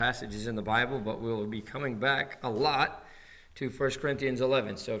passages in the Bible, but we'll be coming back a lot to 1 Corinthians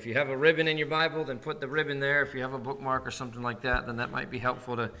 11. So if you have a ribbon in your Bible, then put the ribbon there. If you have a bookmark or something like that, then that might be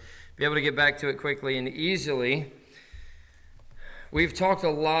helpful to be able to get back to it quickly and easily. We've talked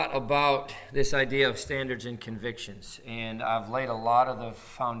a lot about this idea of standards and convictions, and I've laid a lot of the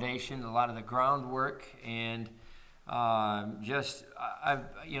foundation, a lot of the groundwork, and I'm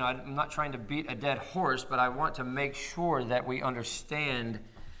not trying to beat a dead horse, but I want to make sure that we understand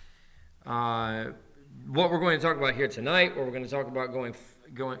what we're going to talk about here tonight, what we're going to talk about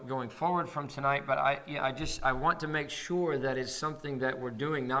going forward from tonight. But I want to make sure that it's something that we're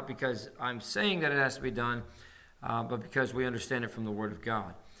doing, not because I'm saying that it has to be done, but because we understand it from the Word of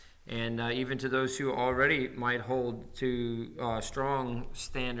God. And even to those who already might hold to strong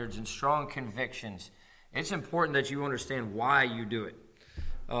standards and strong convictions, it's important that you understand why you do it.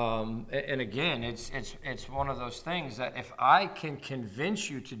 And again, it's one of those things that if I can convince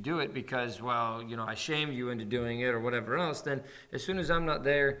you to do it because, I shamed you into doing it or whatever else, then as soon as I'm not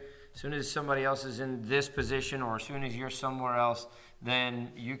there, as soon as somebody else is in this position or as soon as you're somewhere else,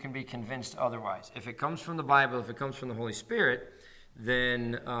 then you can be convinced otherwise. If it comes from the Bible, if it comes from the Holy Spirit,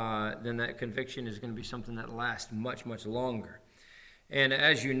 then that conviction is going to be something that lasts much, much longer. And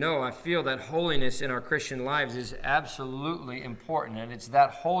as you know, I feel that holiness in our Christian lives is absolutely important. And it's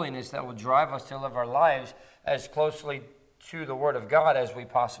that holiness that will drive us to live our lives as closely to the Word of God as we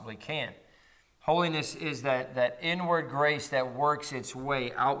possibly can. Holiness is that inward grace that works its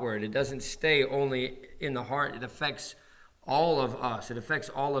way outward. It doesn't stay only in the heart. It affects all of us. It affects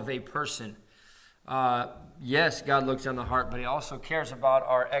all of a person. Yes, God looks on the heart, but He also cares about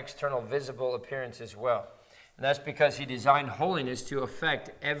our external visible appearance as well. And that's because He designed holiness to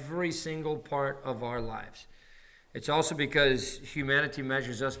affect every single part of our lives. It's also because humanity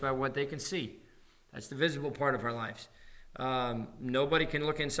measures us by what they can see. That's the visible part of our lives. Nobody can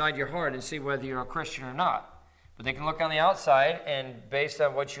look inside your heart and see whether you're a Christian or not. But they can look on the outside, and based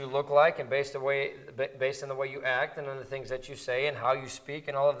on what you look like and based on the way you act and on the things that you say and how you speak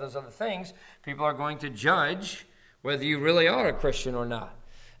and all of those other things, people are going to judge whether you really are a Christian or not.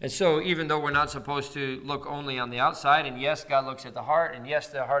 And so even though we're not supposed to look only on the outside, and yes, God looks at the heart, and yes,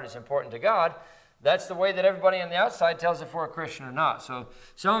 the heart is important to God, that's the way that everybody on the outside tells if we're a Christian or not. So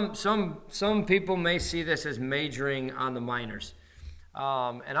some people may see this as majoring on the minors.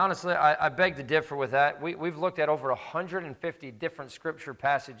 And honestly, I beg to differ with that. We've looked at over 150 different scripture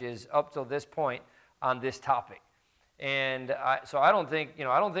passages up till this point on this topic. And so I don't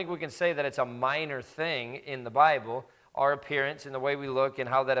think we can say that it's a minor thing in the Bible, our appearance and the way we look and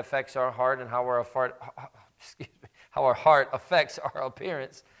how that affects our heart and how our heart affects our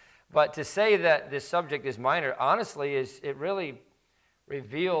appearance. But to say that this subject is minor, honestly, it really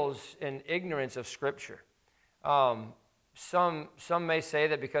reveals an ignorance of Scripture. Some may say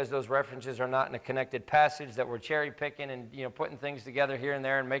that because those references are not in a connected passage that we're cherry picking and putting things together here and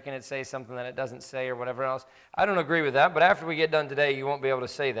there and making it say something that it doesn't say or whatever else. I don't agree with that, but after we get done today, you won't be able to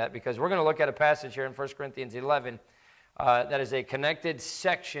say that because we're going to look at a passage here in 1 Corinthians 11 that is a connected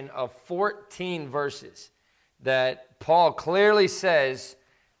section of 14 verses that Paul clearly says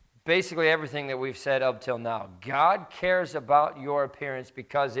basically everything that we've said up till now. God cares about your appearance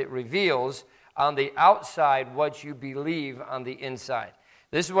because it reveals on the outside what you believe on the inside.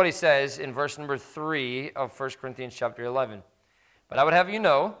 This is what he says in verse number 3 of 1 Corinthians chapter 11. But I would have you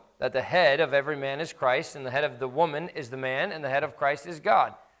know that the head of every man is Christ, and the head of the woman is the man, and the head of Christ is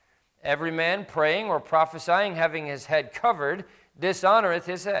God. Every man praying or prophesying, having his head covered, dishonoreth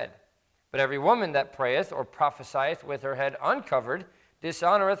his head. But every woman that prayeth or prophesieth with her head uncovered,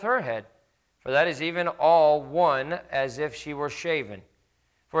 dishonoreth her head. For that is even all one as if she were shaven.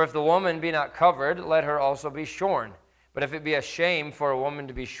 For if the woman be not covered, let her also be shorn. But if it be a shame for a woman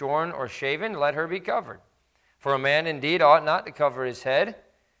to be shorn or shaven, let her be covered. For a man indeed ought not to cover his head,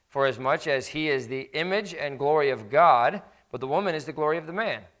 forasmuch as he is the image and glory of God, but the woman is the glory of the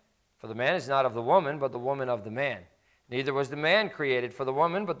man. For the man is not of the woman, but the woman of the man. Neither was the man created for the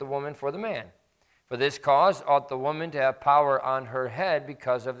woman, but the woman for the man. For this cause ought the woman to have power on her head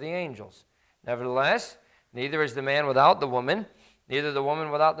because of the angels. Nevertheless, neither is the man without the woman, neither the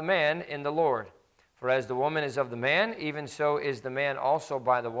woman without the man in the Lord. For as the woman is of the man, even so is the man also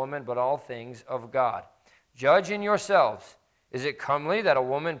by the woman, but all things of God. Judge in yourselves. Is it comely that a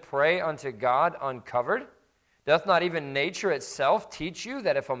woman pray unto God uncovered? Doth not even nature itself teach you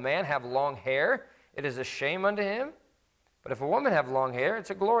that if a man have long hair, it is a shame unto him? But if a woman have long hair, it's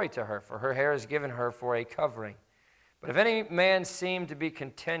a glory to her, for her hair is given her for a covering. But if any man seem to be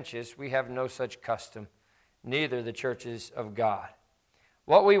contentious, we have no such custom, neither the churches of God.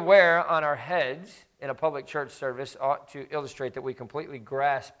 What we wear on our heads in a public church service ought to illustrate that we completely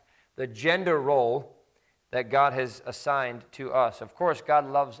grasp the gender role that God has assigned to us. Of course, God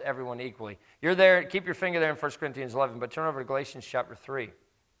loves everyone equally. You're there, keep your finger there in 1 Corinthians 11, but turn over to Galatians chapter 3.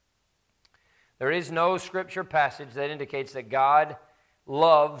 There is no scripture passage that indicates that God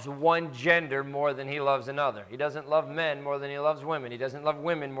loves one gender more than he loves another. He doesn't love men more than he loves women. He doesn't love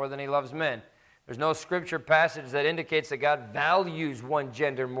women more than he loves men. There's no scripture passage that indicates that God values one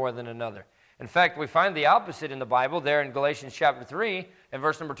gender more than another. In fact, we find the opposite in the Bible there in Galatians chapter 3 and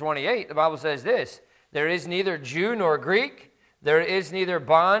verse number 28. The Bible says this, there is neither Jew nor Greek, there is neither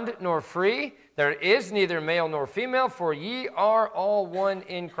bond nor free, there is neither male nor female, for ye are all one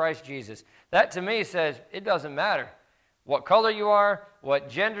in Christ Jesus. That to me says it doesn't matter what color you are, what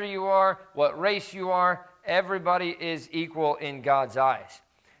gender you are, what race you are, everybody is equal in God's eyes.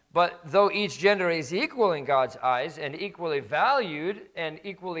 But though each gender is equal in God's eyes and equally valued and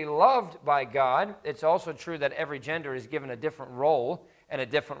equally loved by God, it's also true that every gender is given a different role and a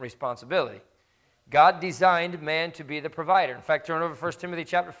different responsibility. God designed man to be the provider. In fact, turn over to 1 Timothy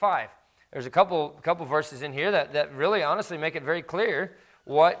chapter 5. There's a couple verses in here that really honestly make it very clear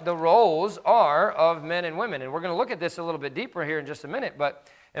what the roles are of men and women. And we're going to look at this a little bit deeper here in just a minute. But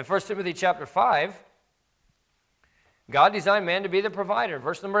in 1 Timothy chapter 5, God designed man to be the provider.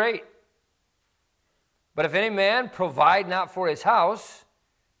 Verse number 8. But if any man provide not for his house,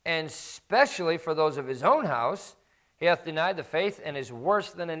 and especially for those of his own house, he hath denied the faith and is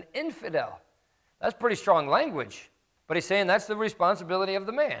worse than an infidel. That's pretty strong language. But he's saying that's the responsibility of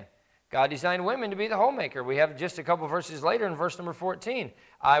the man. God designed women to be the homemaker. We have just a couple verses later in verse number 14.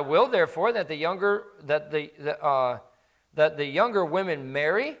 I will therefore that the younger women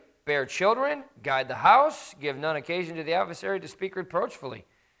marry, bear children, guide the house, give none occasion to the adversary to speak reproachfully.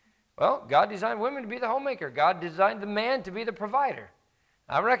 Well, God designed women to be the homemaker. God designed the man to be the provider.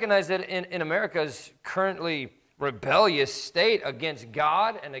 I recognize that in America's currently rebellious state against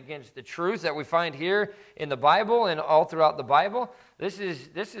God and against the truth that we find here in the Bible and all throughout the Bible, this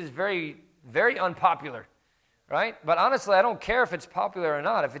is very, very unpopular, right? But honestly, I don't care if it's popular or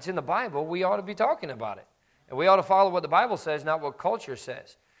not. If it's in the Bible, we ought to be talking about it. And we ought to follow what the Bible says, not what culture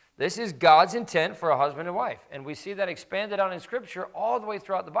says. This is God's intent for a husband and wife. And we see that expanded on in Scripture all the way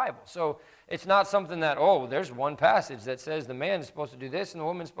throughout the Bible. So it's not something that, there's one passage that says the man is supposed to do this and the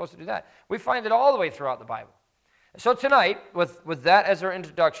woman is supposed to do that. We find it all the way throughout the Bible. So tonight, with that as our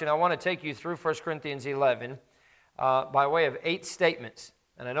introduction, I want to take you through 1 Corinthians 11 by way of 8 statements.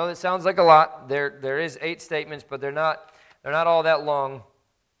 And I know that sounds like a lot. There is 8 statements, but they're not all that long.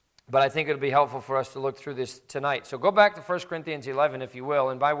 But I think it'll be helpful for us to look through this tonight. So go back to 1 Corinthians 11, if you will.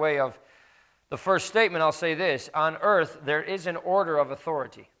 And by way of the first statement, I'll say this. On earth, there is an order of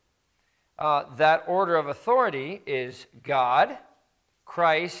authority. That order of authority is God,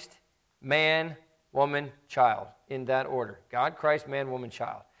 Christ, man, woman, child, in that order. God, Christ, man, woman,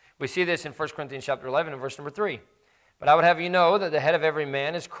 child. We see this in 1 Corinthians chapter 11 and verse number 3. But I would have you know that the head of every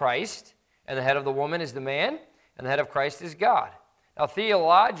man is Christ, and the head of the woman is the man, and the head of Christ is God. Now,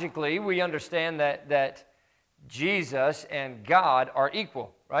 theologically, we understand that Jesus and God are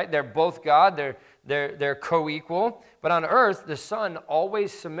equal, right? They're both God. They're co-equal. But on earth, the Son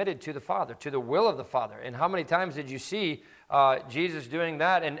always submitted to the Father, to the will of the Father. And how many times did you see Jesus doing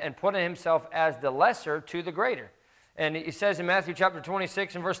that and putting himself as the lesser to the greater? And he says in Matthew chapter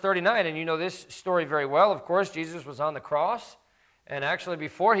 26 and verse 39, and you know this story very well, of course, Jesus was on the cross. And actually,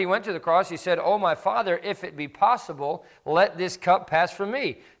 before he went to the cross, he said, "Oh, my Father, if it be possible, let this cup pass from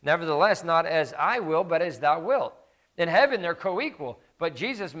me. Nevertheless, not as I will, but as thou wilt." In heaven, they're co-equal. But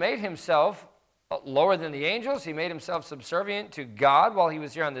Jesus made himself lower than the angels. He made himself subservient to God while he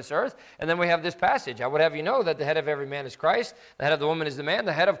was here on this earth. And then we have this passage. I would have you know that the head of every man is Christ. The head of the woman is the man.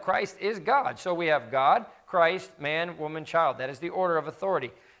 The head of Christ is God. So we have God, Christ, man, woman, child. That is the order of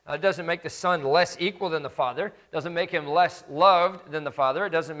authority. Now, it doesn't make the Son less equal than the Father. It doesn't make him less loved than the Father.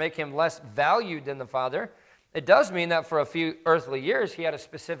 It doesn't make him less valued than the Father. It does mean that for a few earthly years, he had a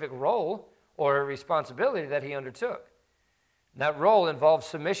specific role or a responsibility that he undertook. And that role involved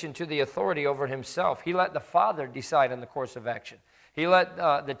submission to the authority over himself. He let the Father decide on the course of action. He let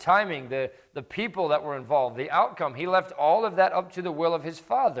the timing, the people that were involved, the outcome, he left all of that up to the will of his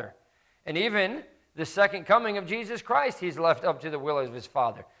Father. And even the second coming of Jesus Christ, he's left up to the will of his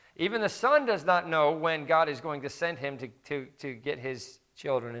Father. Even the Son does not know when God is going to send him to get his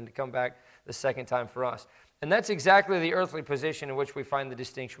children and to come back the second time for us. And that's exactly the earthly position in which we find the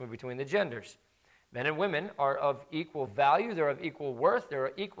distinction between the genders. Men and women are of equal value, they're of equal worth,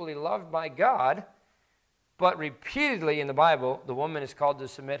 they're equally loved by God, But repeatedly in the Bible, the woman is called to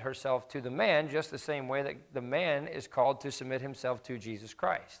submit herself to the man, just the same way that the man is called to submit himself to Jesus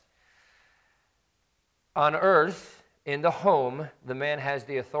Christ. On earth, in the home, the man has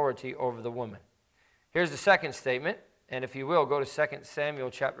the authority over the woman. Here's the second statement, and if you will, go to 2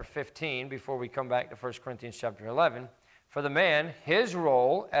 Samuel chapter 15 before we come back to 1 Corinthians chapter 11. For the man, his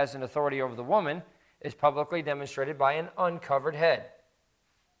role as an authority over the woman is publicly demonstrated by an uncovered head.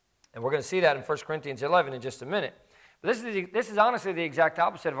 And we're going to see that in 1 Corinthians 11 in just a minute. But this is honestly the exact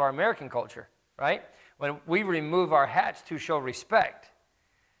opposite of our American culture, right? When we remove our hats to show respect.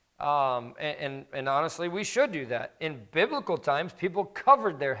 And honestly, we should do that. In biblical times, people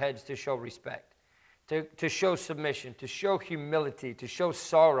covered their heads to show respect, to show submission, to show humility, to show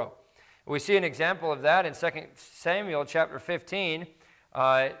sorrow. We see an example of that in 2 Samuel chapter 15.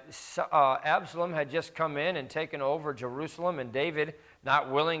 Absalom had just come in and taken over Jerusalem, and David,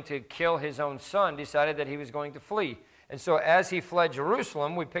 not willing to kill his own son, decided that he was going to flee. And so as he fled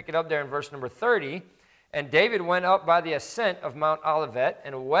Jerusalem, we pick it up there in verse number 30, and David went up by the ascent of Mount Olivet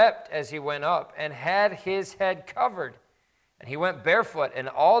and wept as he went up and had his head covered. And he went barefoot, and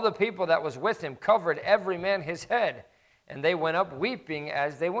all the people that was with him covered every man his head. And they went up weeping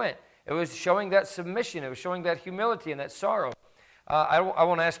as they went. It was showing that submission. It was showing that humility and that sorrow. I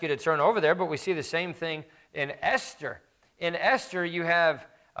won't ask you to turn over there, but we see the same thing in Esther. In Esther, you have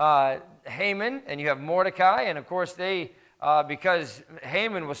Haman and you have Mordecai, and of course they, because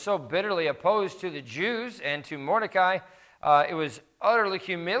Haman was so bitterly opposed to the Jews and to Mordecai, it was utterly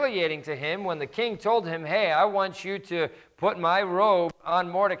humiliating to him when the king told him, hey, I want you to put my robe on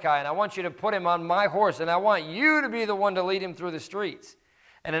Mordecai, and I want you to put him on my horse, and I want you to be the one to lead him through the streets.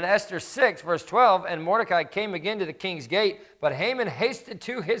 And in Esther 6, verse 12, and Mordecai came again to the king's gate, but Haman hasted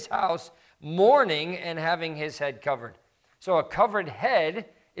to his house, mourning and having his head covered. So a covered head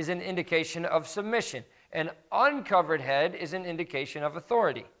is an indication of submission. An uncovered head is an indication of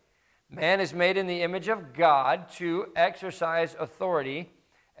authority. Man is made in the image of God to exercise authority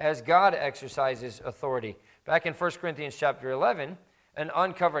as God exercises authority. Back in 1 Corinthians chapter 11, an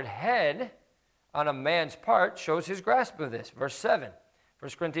uncovered head on a man's part shows his grasp of this. Verse 7. 1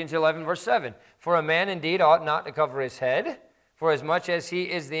 Corinthians 11, verse 7. For a man indeed ought not to cover his head, for as much as he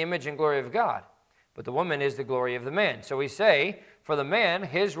is the image and glory of God. But the woman is the glory of the man. So we say, for the man,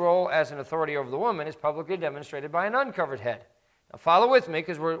 his role as an authority over the woman is publicly demonstrated by an uncovered head. Now follow with me,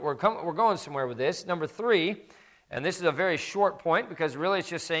 because we're going somewhere with this. Number 3, and this is a very short point, because really it's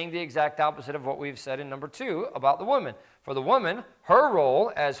just saying the exact opposite of what we've said in number 2 about the woman. For the woman, her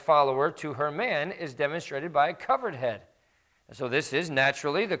role as follower to her man is demonstrated by a covered head. And so this is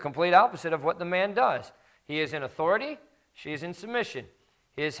naturally the complete opposite of what the man does. He is in authority, she is in submission.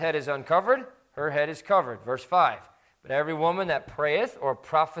 His head is uncovered, her head is covered. Verse 5. But every woman that prayeth or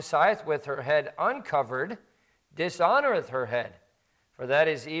prophesieth with her head uncovered dishonoreth her head, for that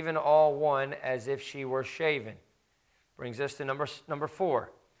is even all one as if she were shaven. Brings us to number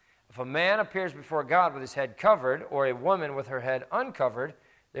 4. If a man appears before God with his head covered, or a woman with her head uncovered,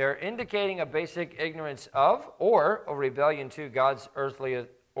 they are indicating a basic ignorance of or a rebellion to God's earthly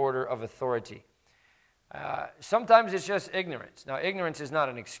order of authority. Sometimes it's just ignorance. Now, ignorance is not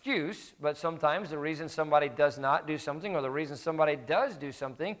an excuse, but sometimes the reason somebody does not do something or the reason somebody does do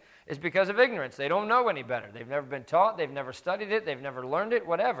something is because of ignorance. They don't know any better. They've never been taught. They've never studied it. They've never learned it,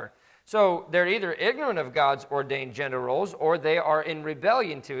 whatever. So they're either ignorant of God's ordained gender roles or they are in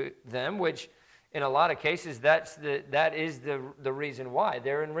rebellion to them, which in a lot of cases, that is the reason why.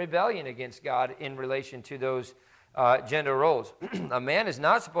 They're in rebellion against God in relation to those gender roles. A man is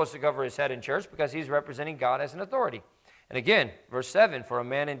not supposed to cover his head in church because he's representing God as an authority. And again, verse 7, for a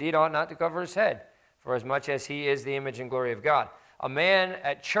man indeed ought not to cover his head, for as much as he is the image and glory of God. A man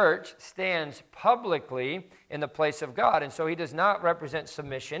at church stands publicly in the place of God, and so he does not represent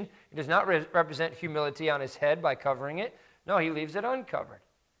submission. He does not represent humility on his head by covering it. No, he leaves it uncovered.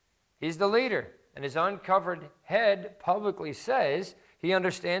 He's the leader. And his uncovered head publicly says he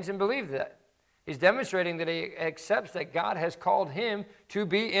understands and believes that. He's demonstrating that he accepts that God has called him to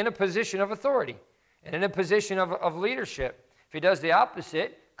be in a position of authority and in a position of leadership. If he does the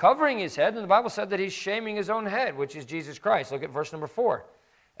opposite, covering his head, then the Bible said that he's shaming his own head, which is Jesus Christ. Look at verse number 4.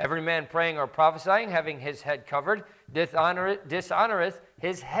 Every man praying or prophesying, having his head covered, dishonoreth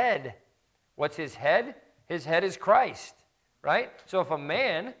his head. What's his head? His head is Christ. Right? So if a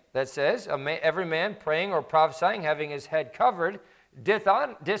man, that says, every man praying or prophesying, having his head covered,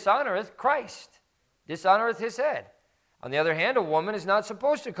 dishonoreth Christ, dishonoreth his head. On the other hand, a woman is not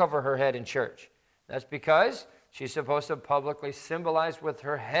supposed to cover her head in church. That's because she's supposed to publicly symbolize with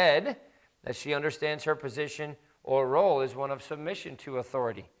her head that she understands her position or role is one of submission to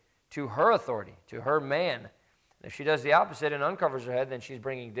authority. to her authority, to her man. And if she does the opposite and uncovers her head, then she's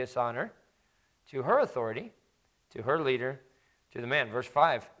bringing dishonor to her authority, to her leader, to the man. Verse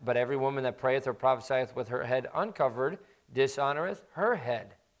 5, but every woman that prayeth or prophesieth with her head uncovered dishonoreth her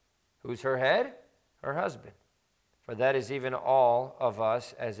head. Who's her head? Her husband. For that is even all of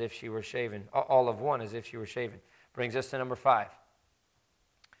us as if she were shaven, all of one as if she were shaven. Brings us to number 5.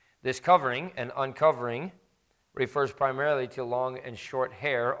 This covering and uncovering refers primarily to long and short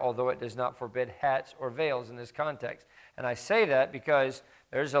hair, although it does not forbid hats or veils in this context. And I say that because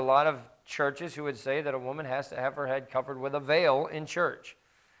there's a lot of churches who would say that a woman has to have her head covered with a veil in church.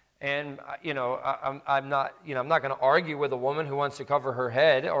 And, I'm not going to argue with a woman who wants to cover her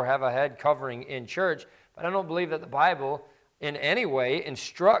head or have a head covering in church, but I don't believe that the Bible in any way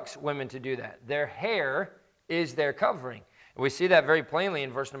instructs women to do that. Their hair is their covering. And we see that very plainly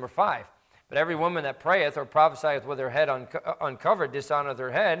in verse number 5. But every woman that prayeth or prophesieth with her head uncovered dishonoreth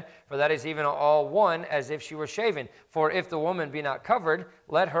her head, for that is even all one as if she were shaven. For if the woman be not covered,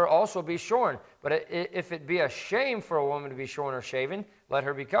 let her also be shorn. But if it be a shame for a woman to be shorn or shaven, let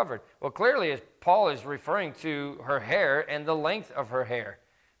her be covered. Well, clearly Paul is referring to her hair and the length of her hair,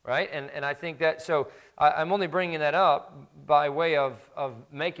 right? And I think that, so I'm only bringing that up by way of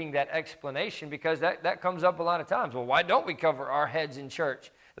making that explanation, because that comes up a lot of times. Well, why don't we cover our heads in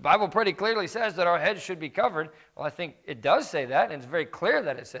church? The Bible pretty clearly says that our heads should be covered. Well, I think it does say that, and it's very clear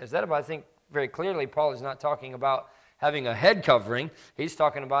that it says that, but I think very clearly Paul is not talking about having a head covering. He's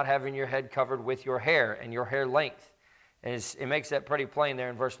talking about having your head covered with your hair and your hair length. And it makes that pretty plain there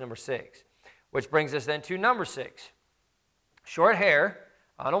in verse number 6. Which brings us then to number 6. Short hair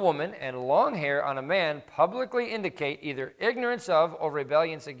on a woman and long hair on a man publicly indicate either ignorance of or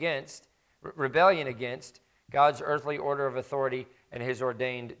rebellion against God's earthly order of authority and his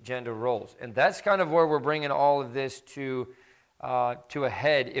ordained gender roles. And that's kind of where we're bringing all of this to a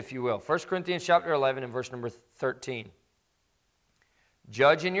head, if you will. 1 Corinthians chapter 11 and verse number 13.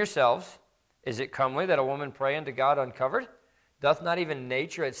 Judge in yourselves, is it comely that a woman pray unto God uncovered? Doth not even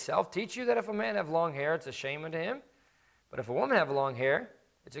nature itself teach you that if a man have long hair, it's a shame unto him? But if a woman have long hair,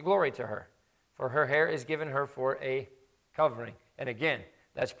 it's a glory to her. For her hair is given her for a covering. And again,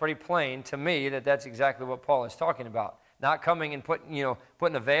 that's pretty plain to me that that's exactly what Paul is talking about. Not coming and putting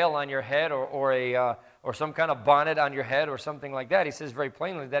a veil on your head or some kind of bonnet on your head or something like that. He says very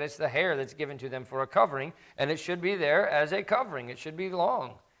plainly that it's the hair that's given to them for a covering, and it should be there as a covering. It should be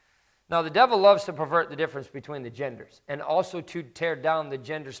long. Now, the devil loves to pervert the difference between the genders and also to tear down the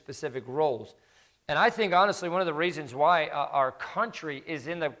gender-specific roles. And I think, honestly, one of the reasons why our country is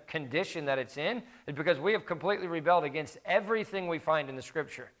in the condition that it's in is because we have completely rebelled against everything we find in the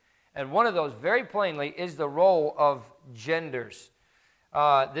Scripture. And one of those, very plainly, is the role of genders.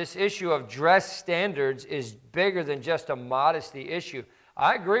 This issue of dress standards is bigger than just a modesty issue.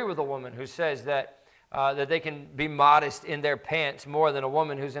 I agree with a woman who says that they can be modest in their pants more than a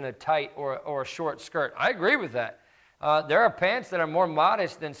woman who's in a tight or a short skirt. I agree with that. There are pants that are more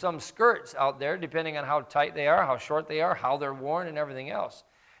modest than some skirts out there, depending on how tight they are, how short they are, how they're worn, and everything else.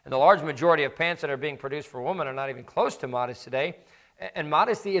 And the large majority of pants that are being produced for women are not even close to modest today. And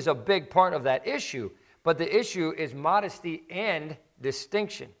modesty is a big part of that issue. But the issue is modesty and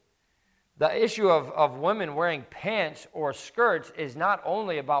distinction. The issue of women wearing pants or skirts is not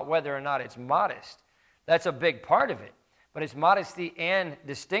only about whether or not it's modest. That's a big part of it. But it's modesty and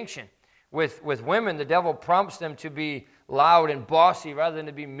distinction. With women, the devil prompts them to be loud and bossy rather than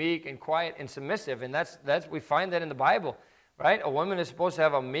to be meek and quiet and submissive. And that's we find that in the Bible, right? A woman is supposed to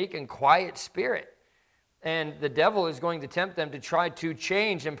have a meek and quiet spirit. And the devil is going to tempt them to try to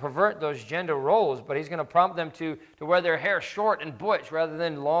change and pervert those gender roles, but he's going to prompt them to wear their hair short and butch rather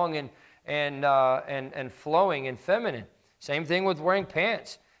than long and flowing and feminine. Same thing with wearing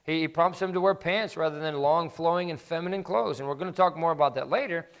pants. He prompts them to wear pants rather than long, flowing, and feminine clothes. And we're going to talk more about that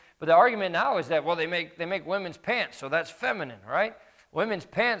later. But the argument now is that, well, they make women's pants, so that's feminine, right? Women's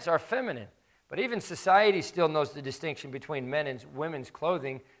pants are feminine. But even society still knows the distinction between men and women's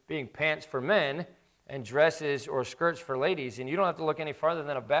clothing being pants for men and dresses or skirts for ladies. And you don't have to look any farther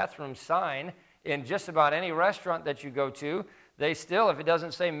than a bathroom sign in just about any restaurant that you go to. They still, if it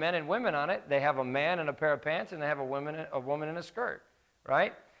doesn't say men and women on it, they have a man in a pair of pants and they have a woman in a skirt,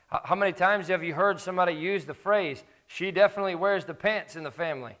 right? How many times have you heard somebody use the phrase, she definitely wears the pants in the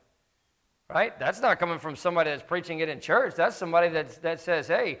family, right? That's not coming from somebody that's preaching it in church. That's somebody that says,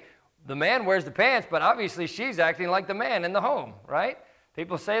 hey, the man wears the pants, but obviously she's acting like the man in the home, right?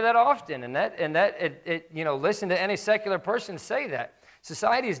 People say that often, listen to any secular person say that.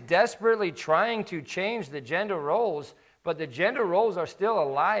 Society is desperately trying to change the gender roles, but the gender roles are still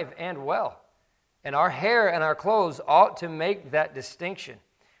alive and well. And our hair and our clothes ought to make that distinction.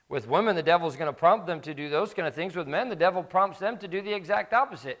 With women, the devil's going to prompt them to do those kind of things. With men, the devil prompts them to do the exact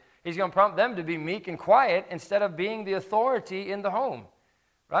opposite. He's going to prompt them to be meek and quiet instead of being the authority in the home.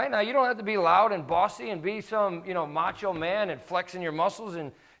 Right? Now, you don't have to be loud and bossy and be some, macho man and flexing your muscles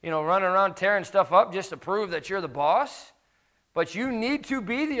and, running around tearing stuff up just to prove that you're the boss. But you need to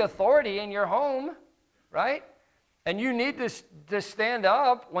be the authority in your home, right? And you need to stand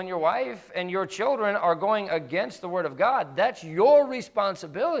up when your wife and your children are going against the Word of God. That's your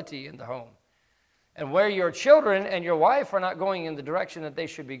responsibility in the home. And where your children and your wife are not going in the direction that they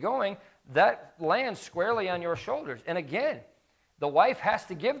should be going, that lands squarely on your shoulders. And again, the wife has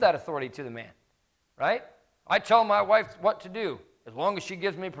to give that authority to the man, right? I tell my wife what to do as long as she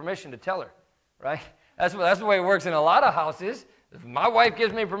gives me permission to tell her, right? That's the way it works in a lot of houses. If my wife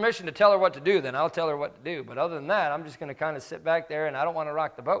gives me permission to tell her what to do, then I'll tell her what to do. But other than that, I'm just going to kind of sit back there, and I don't want to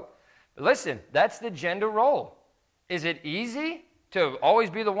rock the boat. But listen, that's the gender role. Is it easy to always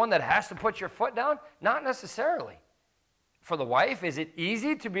be the one that has to put your foot down? Not necessarily. For the wife, is it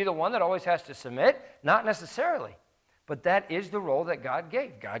easy to be the one that always has to submit? Not necessarily. But that is the role that God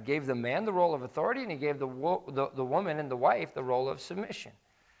gave. God gave the man the role of authority, and he gave the woman and the wife the role of submission.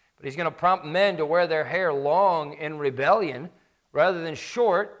 But he's going to prompt men to wear their hair long in rebellion rather than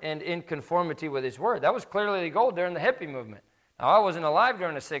short and in conformity with his word. That was clearly the goal during the hippie movement. Now, I wasn't alive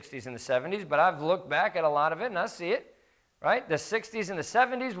during the 60s and the 70s, but I've looked back at a lot of it, and I see it, right? The 60s and the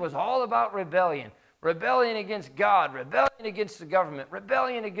 70s was all about rebellion. Rebellion against God, rebellion against the government,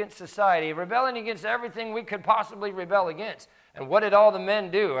 rebellion against society, rebellion against everything we could possibly rebel against. And what did all the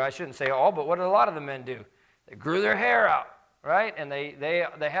men do? I shouldn't say all, but what did a lot of the men do? They grew their hair out, right? And they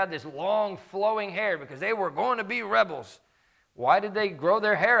had this long flowing hair because they were going to be rebels. Why did they grow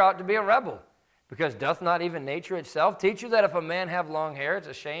their hair out to be a rebel? Because doth not even nature itself teach you that if a man have long hair, it's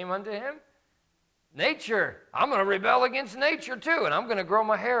a shame unto him? Nature. I'm going to rebel against nature too, and I'm going to grow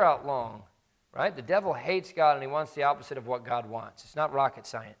my hair out long. Right? The devil hates God, and he wants the opposite of what God wants. It's not rocket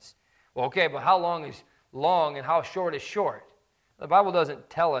science. Well, okay, but how long is long and how short is short? The Bible doesn't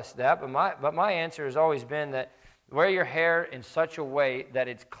tell us that, but my answer has always been that wear your hair in such a way that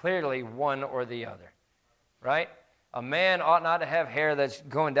it's clearly one or the other. Right? A man ought not to have hair that's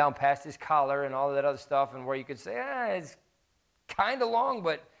going down past his collar and all that other stuff, and where you could say, it's kind of long,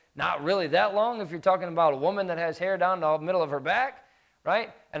 but not really that long if you're talking about a woman that has hair down the middle of her back.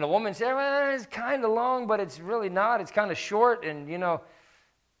 Right? And the woman said, well, it's kind of long, but it's really not. It's kind of short, and,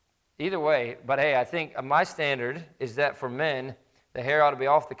 either way. But, hey, I think my standard is that for men, the hair ought to be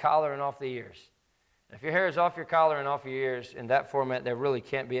off the collar and off the ears. And if your hair is off your collar and off your ears in that format, there really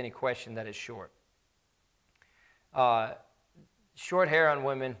can't be any question that it's short. Short hair on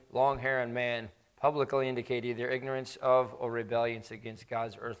women, long hair on men, publicly indicate either ignorance of or rebellion against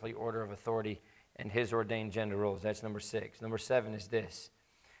God's earthly order of authority and his ordained gender roles. That's number 6. Number 7 is this.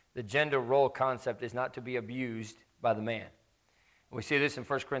 The gender role concept is not to be abused by the man. We see this in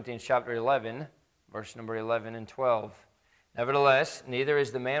 1 Corinthians chapter 11, verse number 11 and 12. Nevertheless, neither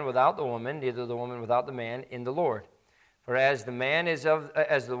is the man without the woman, neither the woman without the man in the Lord. For as the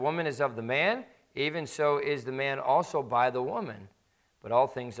woman is of the man, even so is the man also by the woman, but all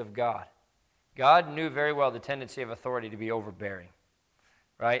things of God. God knew very well the tendency of authority to be overbearing.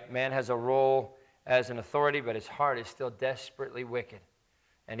 Right? Man has a role as an authority, but his heart is still desperately wicked.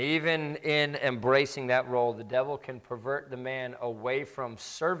 And even in embracing that role, the devil can pervert the man away from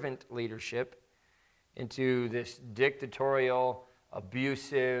servant leadership into this dictatorial,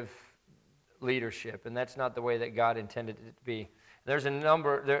 abusive leadership. And that's not the way that God intended it to be. There's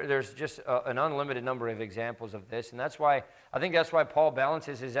just an unlimited number of examples of this. And that's why Paul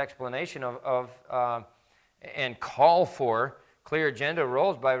balances his explanation of and call for clear gender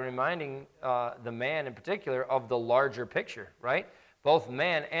roles by reminding the man in particular of the larger picture, right? Both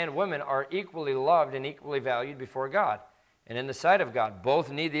men and women are equally loved and equally valued before God and in the sight of God.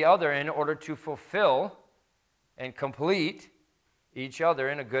 Both need the other in order to fulfill and complete each other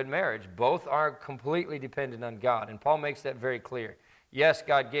in a good marriage. Both are completely dependent on God, and Paul makes that very clear. Yes,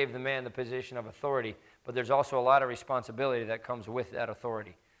 God gave the man the position of authority, but there's also a lot of responsibility that comes with that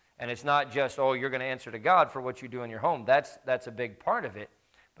authority. And it's not just, you're going to answer to God for what you do in your home. That's a big part of it.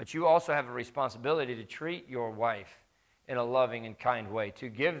 But you also have a responsibility to treat your wife in a loving and kind way, to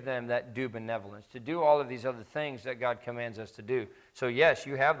give them that due benevolence, to do all of these other things that God commands us to do. So yes,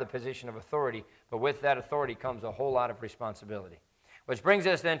 you have the position of authority, but with that authority comes a whole lot of responsibility. Which brings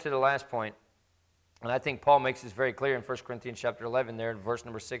us then to the last point, and I think Paul makes this very clear in 1 Corinthians chapter 11 there in verse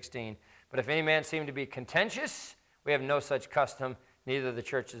number 16. But if any man seem to be contentious, we have no such custom, neither the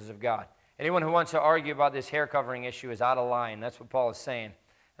churches of God. Anyone who wants to argue about this hair covering issue is out of line. That's what Paul is saying.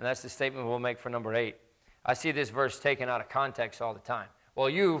 And that's the statement we'll make for number 8. I see this verse taken out of context all the time. Well,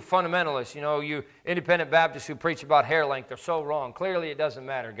 you fundamentalists, you independent Baptists who preach about hair length are so wrong. Clearly, it doesn't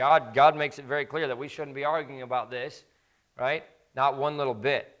matter. God makes it very clear that we shouldn't be arguing about this, right? Not one little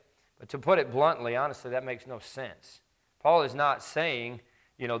bit. But to put it bluntly, honestly, that makes no sense. Paul is not saying,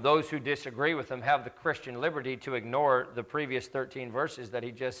 those who disagree with him have the Christian liberty to ignore the previous 13 verses that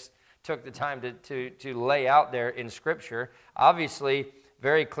he just took the time to lay out there in Scripture. Obviously,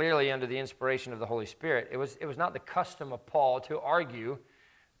 very clearly under the inspiration of the Holy Spirit. It was not the custom of Paul to argue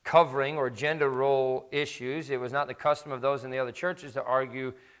covering or gender role issues. It was not the custom of those in the other churches to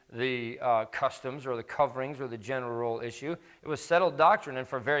argue the customs or the coverings or the gender role issue. It was settled doctrine, and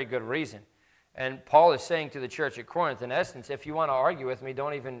for very good reason. And Paul is saying to the church at Corinth, in essence, if you want to argue with me,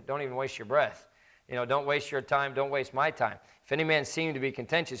 don't even waste your breath. Don't waste your time, don't waste my time. If any man seem to be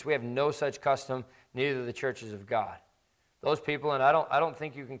contentious, we have no such custom, neither the churches of God. Those people, and I don't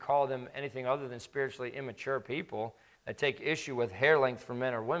think you can call them anything other than spiritually immature people that take issue with hair length for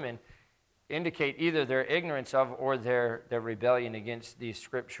men or women, indicate either their ignorance of or their rebellion against these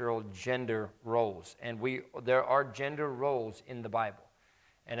scriptural gender roles. And there are gender roles in the Bible.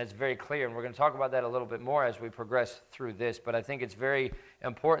 And it's very clear, and we're going to talk about that a little bit more as we progress through this. But I think it's very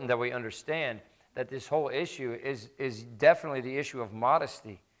important that we understand that this whole issue is definitely the issue of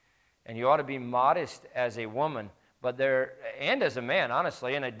modesty. And you ought to be modest as a woman. But and as a man,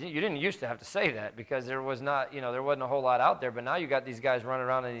 honestly, and you didn't used to have to say that because there wasn't a whole lot out there. But now you got these guys running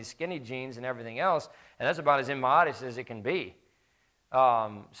around in these skinny jeans and everything else, and that's about as immodest as it can be.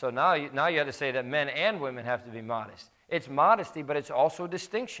 So now you have to say that men and women have to be modest. It's modesty, but it's also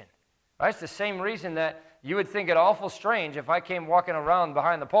distinction. Right? It's the same reason that you would think it awful strange if I came walking around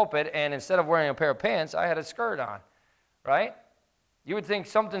behind the pulpit and instead of wearing a pair of pants, I had a skirt on, right? You would think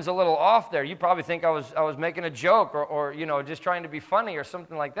something's a little off there. You probably think I was making a joke or just trying to be funny or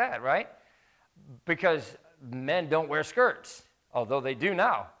something like that, right? Because men don't wear skirts, although they do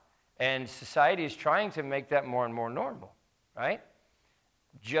now. And society is trying to make that more and more normal, right?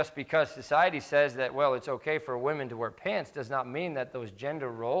 Just because society says that, well, it's okay for women to wear pants does not mean that those gender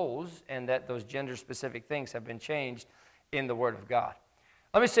roles and that those gender-specific things have been changed in the Word of God.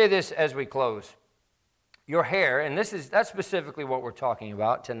 Let me say this as we close. Your hair, and that's specifically what we're talking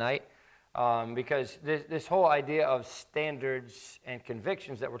about tonight, because this whole idea of standards and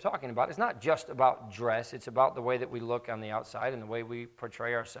convictions that we're talking about is not just about dress. It's about the way that we look on the outside and the way we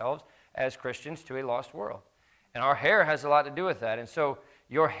portray ourselves as Christians to a lost world. And our hair has a lot to do with that. And so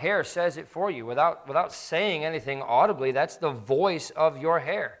your hair says it for you. Without saying anything audibly, that's the voice of your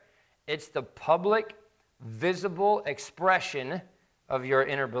hair. It's the public, visible expression of your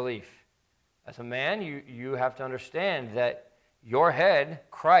inner belief. As a man, you have to understand that your head,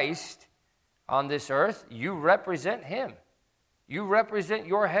 Christ, on this earth, you represent him. You represent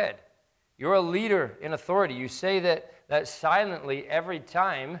your head. You're a leader in authority. You say that silently every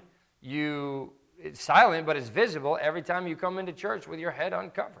time it's silent, but it's visible every time you come into church with your head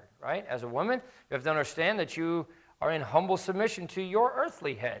uncovered, right? As a woman, you have to understand that you are in humble submission to your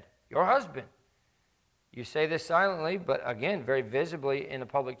earthly head, your husband. You say this silently, but again, very visibly in a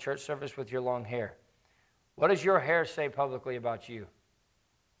public church service with your long hair. What does your hair say publicly about you?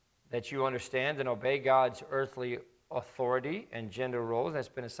 That you understand and obey God's earthly authority and gender roles that's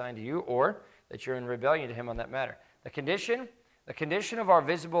been assigned to you, or that you're in rebellion to him on that matter. The condition of our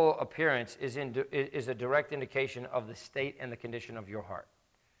visible appearance is a direct indication of the state and the condition of your heart.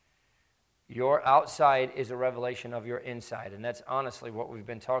 Your outside is a revelation of your inside, and that's honestly what we've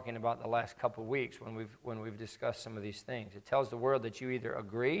been talking about the last couple of weeks when we've discussed some of these things. It tells the world that you either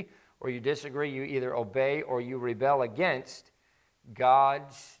agree or you disagree, you either obey or you rebel against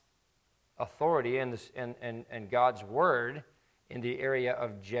God's authority and God's word in the area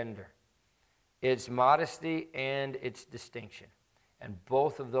of gender. It's modesty and it's distinction. And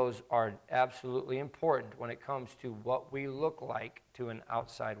both of those are absolutely important when it comes to what we look like to an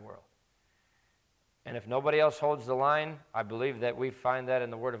outside world. And if nobody else holds the line, I believe that we find that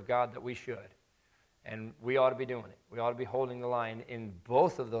in the Word of God that we should. And we ought to be doing it. We ought to be holding the line in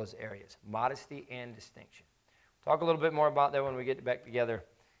both of those areas, modesty and distinction. We'll talk a little bit more about that when we get back together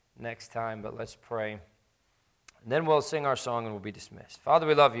next time, but let's pray. And then we'll sing our song and we'll be dismissed. Father,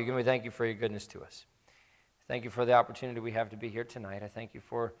 we love you. And we thank you for your goodness to us. Thank you for the opportunity we have to be here tonight. I thank you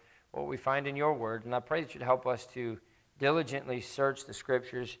for what we find in your word. And I pray that you'd help us to diligently search the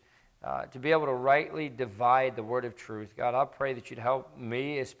scriptures, to be able to rightly divide the word of truth. God, I pray that you'd help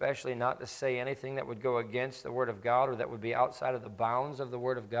me especially not to say anything that would go against the word of God or that would be outside of the bounds of the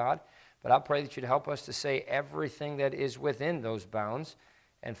word of God. But I pray that you'd help us to say everything that is within those bounds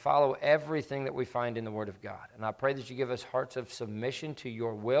and follow everything that we find in the word of God. And I pray that you give us hearts of submission to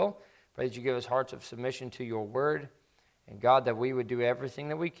your will. Pray that you give us hearts of submission to your word. And God, that we would do everything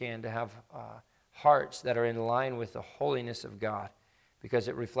that we can to have hearts that are in line with the holiness of God, because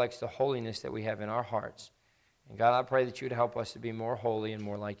it reflects the holiness that we have in our hearts. And God, I pray that you would help us to be more holy and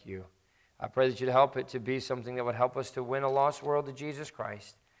more like you. I pray that you'd help it to be something that would help us to win a lost world to Jesus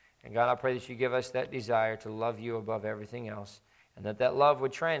Christ. And God, I pray that you give us that desire to love you above everything else, and that that love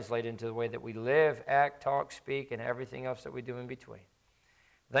would translate into the way that we live, act, talk, speak, and everything else that we do in between.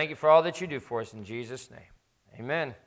 Thank you for all that you do for us in Jesus' name. Amen.